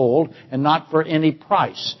never sold and not for any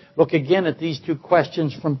price. Look again at these two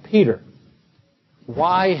questions from Peter.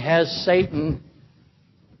 Why has Satan...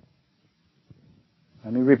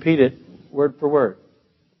 Let me repeat it word for word.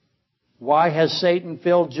 Why has Satan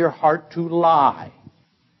filled your heart to lie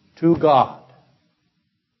to God?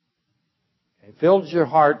 Okay, filled your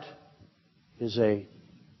heart is a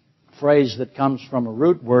phrase that comes from a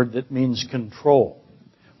root word that means control.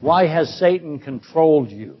 Why has Satan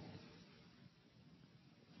controlled you?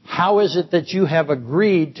 How is it that you have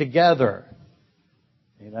agreed together?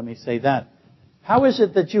 Okay, let me say that. How is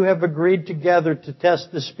it that you have agreed together to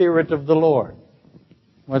test the Spirit of the Lord?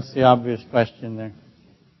 What's the obvious question there?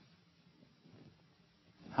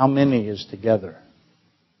 How many is together?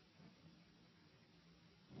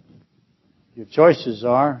 Your choices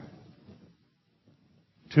are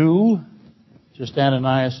 2, just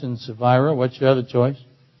Ananias and Sapphira. What's your other choice?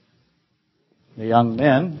 The young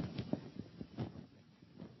men.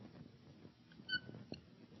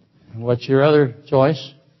 And what's your other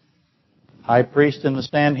choice? High priest and the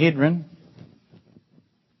Sanhedrin.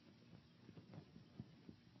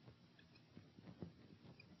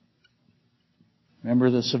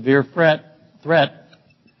 Remember the severe threat.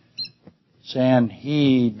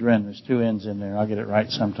 Sanhedrin. There's 2 N's in there. I'll get it right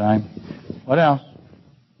sometime. What else?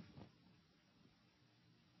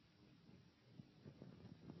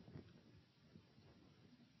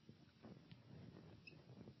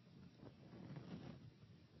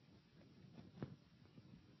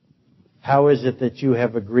 How is it that you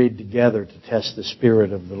have agreed together to test the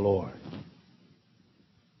Spirit of the Lord?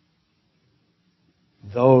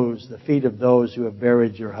 The feet of those who have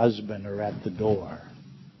buried your husband are at the door.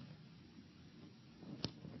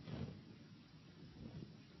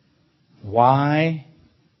 Why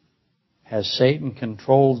has Satan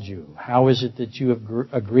controlled you? How is it that you have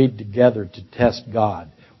agreed together to test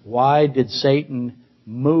God? Why did Satan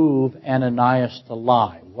move Ananias to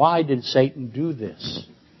lie? Why did Satan do this?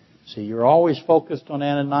 See, you're always focused on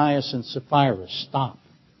Ananias and Sapphira. Stop.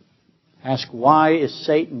 Ask, why is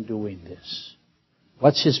Satan doing this?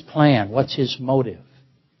 What's his plan? What's his motive?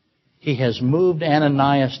 He has moved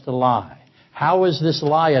Ananias to lie. How is this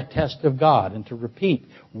lie a test of God? And to repeat,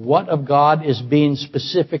 what of God is being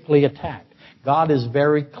specifically attacked? God is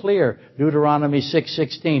very clear. Deuteronomy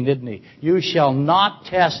 6:16, didn't he? You shall not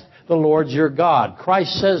test the Lord your God.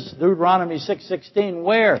 Christ says, Deuteronomy 6:16,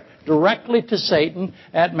 where? Directly to Satan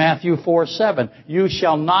at Matthew 4:7. You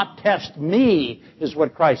shall not test me, is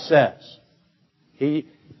what Christ says.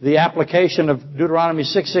 The application of Deuteronomy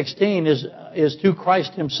 6:16 is to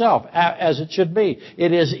Christ himself, as it should be.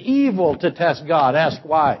 It is evil to test God. Ask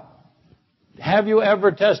why. Have you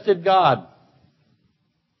ever tested God?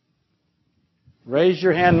 Raise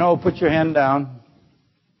your hand. No, put your hand down.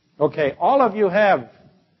 Okay, all of you have.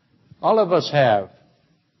 All of us have.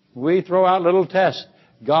 We throw out little tests.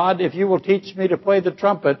 God, if you will teach me to play the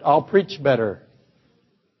trumpet, I'll preach better.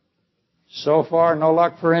 So far, no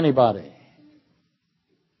luck for anybody.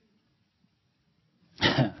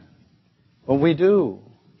 But we do.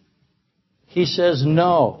 He says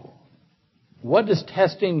no. What does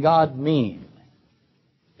testing God mean?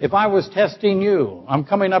 If I was testing you, I'm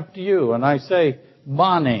coming up to you and I say,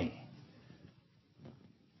 Bonnie,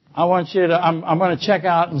 I want you to, I'm going to check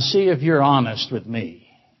out and see if you're honest with me.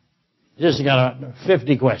 Just got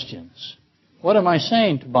 50 questions. What am I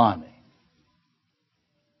saying to Bonnie?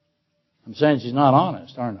 I'm saying she's not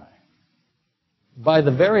honest, aren't I? By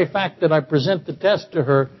the very fact that I present the test to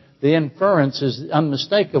her, the inference is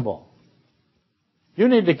unmistakable. You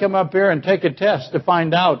need to come up here and take a test to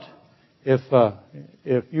find out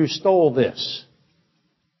if you stole this.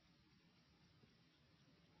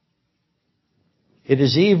 It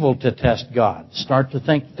is evil to test God. Start to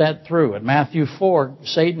think that through. In Matthew 4,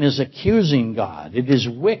 Satan is accusing God. It is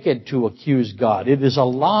wicked to accuse God. It is a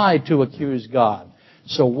lie to accuse God.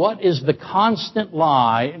 So what is the constant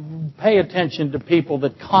lie? Pay attention to people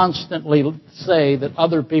that constantly say that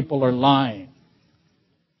other people are lying.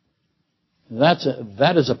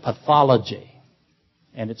 That is a pathology.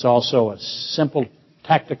 And it's also a simple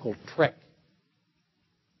tactical trick.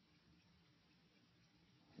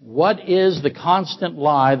 What is the constant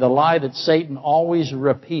lie, the lie that Satan always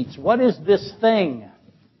repeats? What is this thing?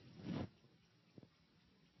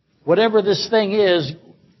 Whatever this thing is,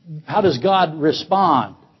 how does God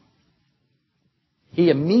respond? He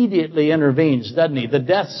immediately intervenes, doesn't he? The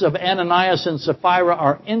deaths of Ananias and Sapphira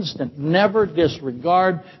are instant. Never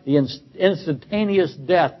disregard the instantaneous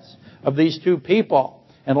deaths of these two people.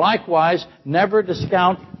 And likewise, never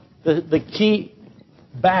discount the keep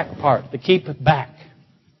back part, the keep back.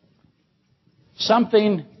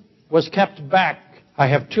 Something was kept back. I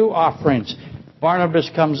have two offerings. Barnabas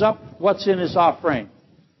comes up. What's in his offering?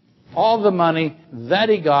 All the money that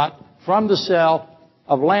he got from the sale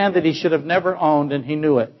of land that he should have never owned, and he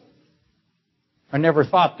knew it. Or never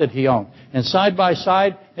thought that he owned. And side by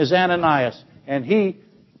side is Ananias. And he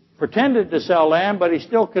pretended to sell land, but he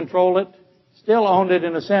still controlled it, still owned it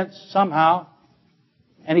in a sense, somehow.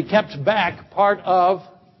 And he kept back part of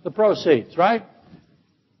the proceeds, right?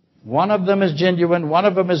 One of them is genuine. One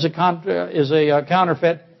of them is a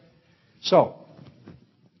counterfeit. So,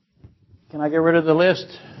 can I get rid of the list?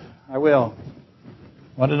 I will.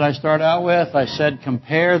 What did I start out with? I said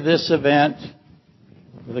compare this event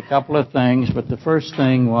with a couple of things, but the first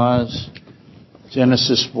thing was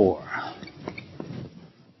Genesis 4.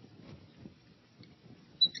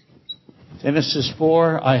 Genesis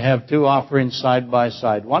 4, I have two offerings side by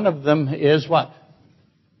side. One of them is what?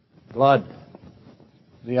 Blood.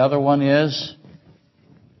 The other one is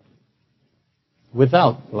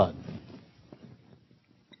without blood.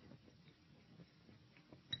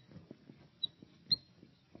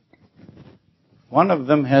 One of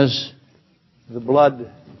them has the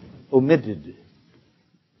blood omitted,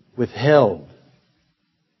 withheld,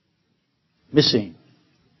 missing,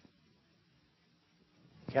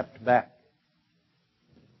 kept back.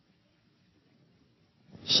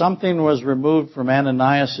 Something was removed from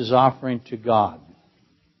Ananias' offering to God.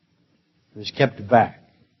 It was kept back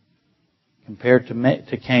compared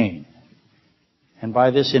to Cain. And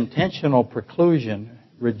by this intentional preclusion,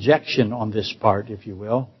 rejection on this part, if you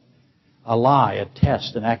will, a lie, a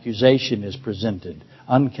test, an accusation is presented,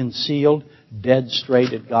 unconcealed, dead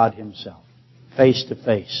straight at God Himself, face to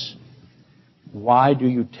face. Why do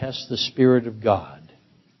you test the Spirit of God?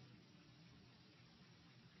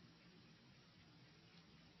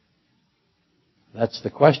 That's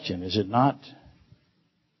the question, is it not?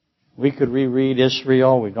 We could reread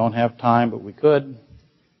Israel. We don't have time, but we could.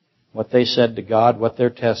 What they said to God, what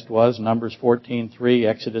their test was. Numbers 14:3,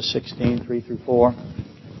 Exodus 16:3 through 4.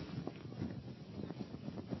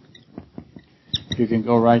 If you can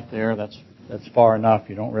go right there, that's far enough.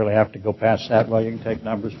 You don't really have to go past that. Well, you can take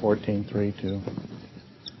Numbers 14:3 too.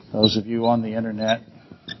 Those of you on the internet,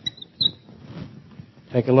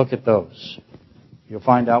 take a look at those. You'll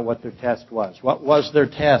find out what their test was. What was their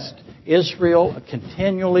test? Israel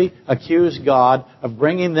continually accused God of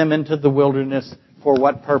bringing them into the wilderness for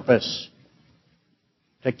what purpose?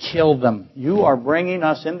 To kill them. You are bringing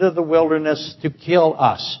us into the wilderness to kill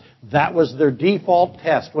us. That was their default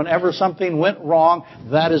test. Whenever something went wrong,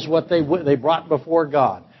 that is what they brought before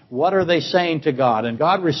God. What are they saying to God? And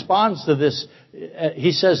God responds to this.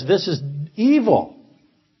 He says, this is evil.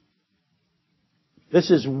 This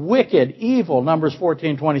is wicked, evil, Numbers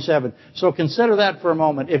 14:27. So consider that for a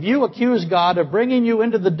moment. If you accuse God of bringing you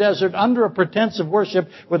into the desert under a pretense of worship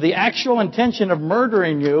with the actual intention of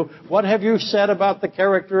murdering you, what have you said about the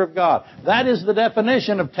character of God? That is the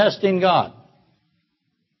definition of testing God.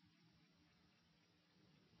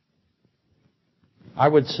 I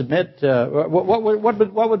would submit,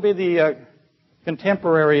 what would be the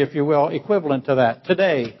contemporary, if you will, equivalent to that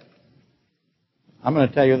today? I'm going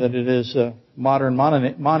to tell you that it is modern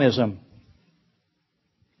monism,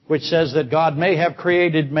 which says that God may have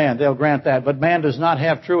created man. They'll grant that. But man does not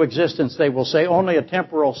have true existence, they will say. Only a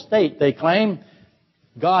temporal state, they claim.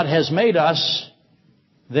 God has made us,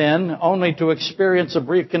 then, only to experience a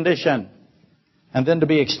brief condition, and then to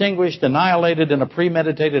be extinguished, annihilated in a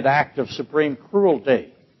premeditated act of supreme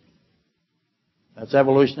cruelty. That's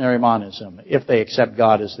evolutionary monism, if they accept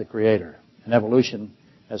God as the creator and evolution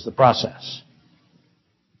as the process.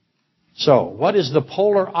 So, what is the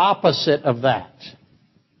polar opposite of that?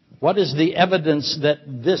 What is the evidence that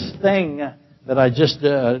this thing that I just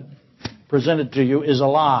presented to you is a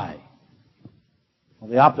lie? Well,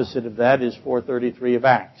 the opposite of that is 4:33 of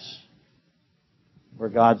Acts, where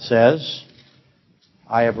God says,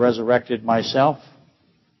 I have resurrected myself,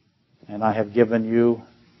 and I have given you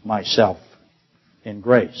myself in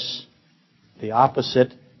grace. The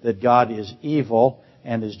opposite, that God is evil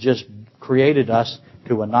and has just created us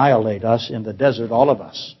to annihilate us in the desert, all of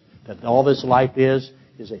us. That all this life is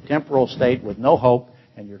a temporal state with no hope,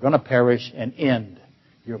 and you're going to perish and end.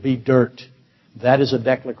 You'll be dirt. That is a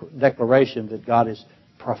declaration that God is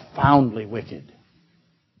profoundly wicked.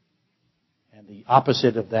 And the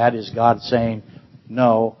opposite of that is God saying,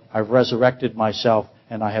 no, I've resurrected myself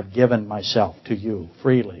and I have given myself to you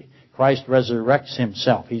freely. Christ resurrects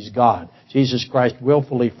himself. He's God. Jesus Christ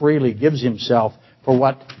willfully, freely gives himself for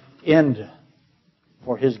what end?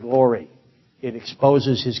 For his glory. It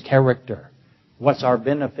exposes his character. What's our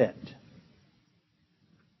benefit?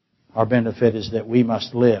 Our benefit is that we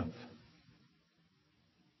must live.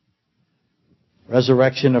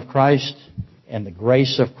 Resurrection of Christ and the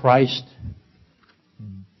grace of Christ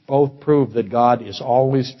both prove that God is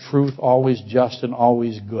always truth, always just, and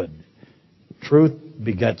always good. Truth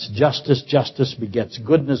begets justice, justice begets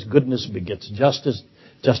goodness, goodness begets justice,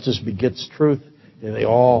 justice begets truth. They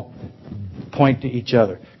all point to each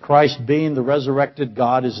other. Christ being the resurrected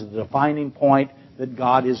God is the defining point that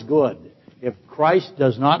God is good. If Christ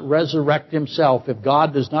does not resurrect himself, if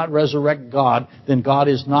God does not resurrect God, then God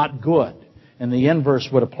is not good. And the inverse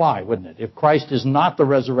would apply, wouldn't it? If Christ is not the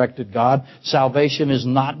resurrected God, salvation is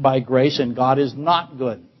not by grace and God is not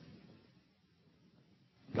good.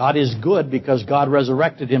 God is good because God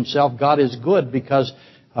resurrected himself. God is good because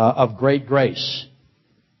of great grace.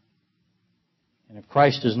 And if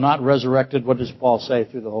Christ is not resurrected, what does Paul say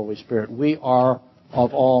through the Holy Spirit? We are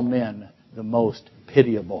of all men the most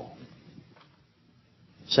pitiable.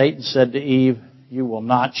 Satan said to Eve, you will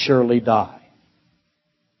not surely die.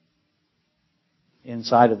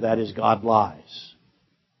 Inside of that is God lies.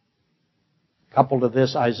 Coupled to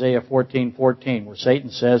this, Isaiah 14:14, where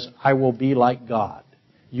Satan says, I will be like God.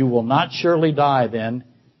 You will not surely die then.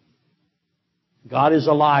 God is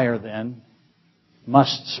a liar then.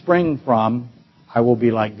 Must spring from, I will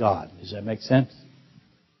be like God. Does that make sense?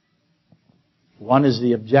 One is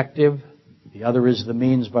the objective. The other is the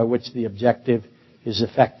means by which the objective is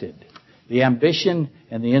effected. The ambition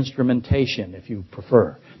and the instrumentation, if you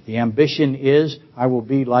prefer. The ambition is, I will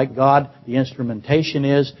be like God. The instrumentation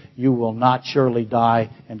is, you will not surely die,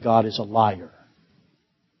 and God is a liar.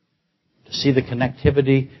 To see the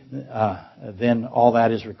connectivity, then all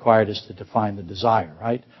that is required is to define the desire,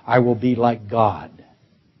 right? I will be like God.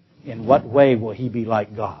 In what way will he be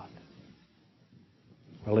like God?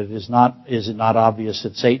 Well, is it not obvious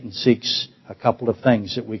that Satan seeks a couple of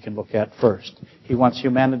things that we can look at first? He wants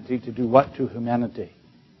humanity to do what to humanity?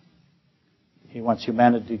 He wants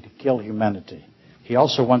humanity to kill humanity. He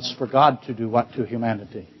also wants for God to do what to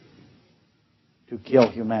humanity? To kill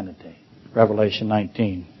humanity. Revelation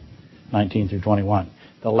 19 through 21.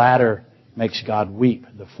 The latter makes God weep.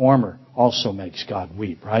 The former also makes God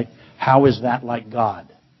weep, right? How is that like God?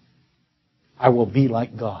 I will be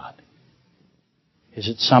like God.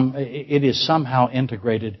 It is somehow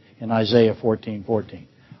integrated in Isaiah 14:14.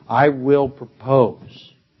 I will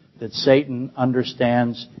propose that Satan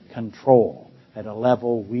understands control at a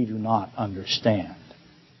level we do not understand.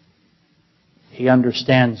 He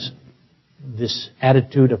understands this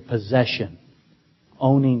attitude of possession,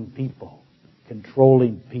 owning people,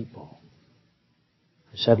 controlling people.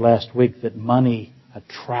 I said last week that money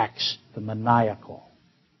attracts the maniacal.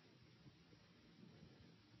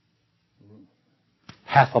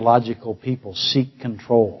 Pathological people seek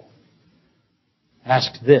control.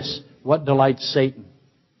 Ask this, what delights Satan?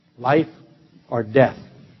 Life or death?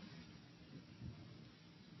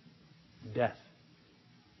 Death.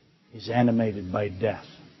 He's animated by death.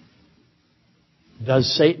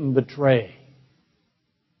 Does Satan betray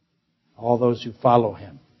all those who follow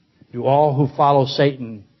him? Do all who follow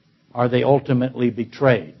Satan, are they ultimately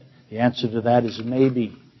betrayed? The answer to that is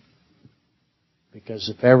maybe. Because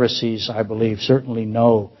the Pharisees, I believe, certainly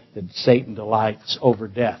know that Satan delights over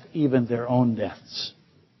death, even their own deaths.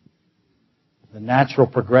 The natural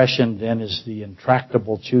progression then is the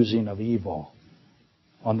intractable choosing of evil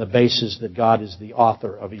on the basis that God is the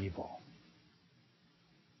author of evil.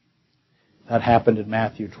 That happened in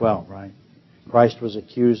Matthew 12, right? Christ was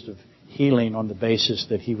accused of healing on the basis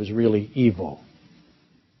that he was really evil.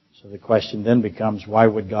 So the question then becomes, why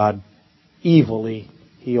would God evilly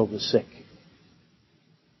heal the sick?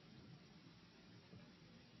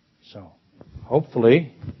 So,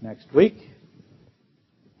 hopefully, next week,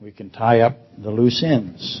 we can tie up the loose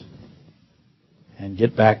ends and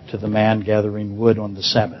get back to the man gathering wood on the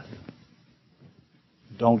Sabbath.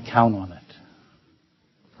 Don't count on it.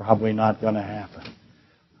 Probably not going to happen.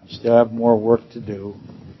 I still have more work to do,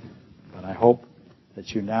 but I hope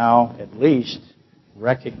that you now at least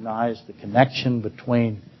recognize the connection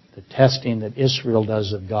between the testing that Israel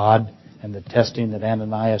does of God and the testing that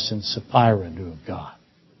Ananias and Sapphira do of God.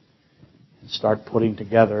 And start putting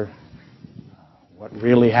together what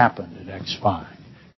really happened at Acts 5.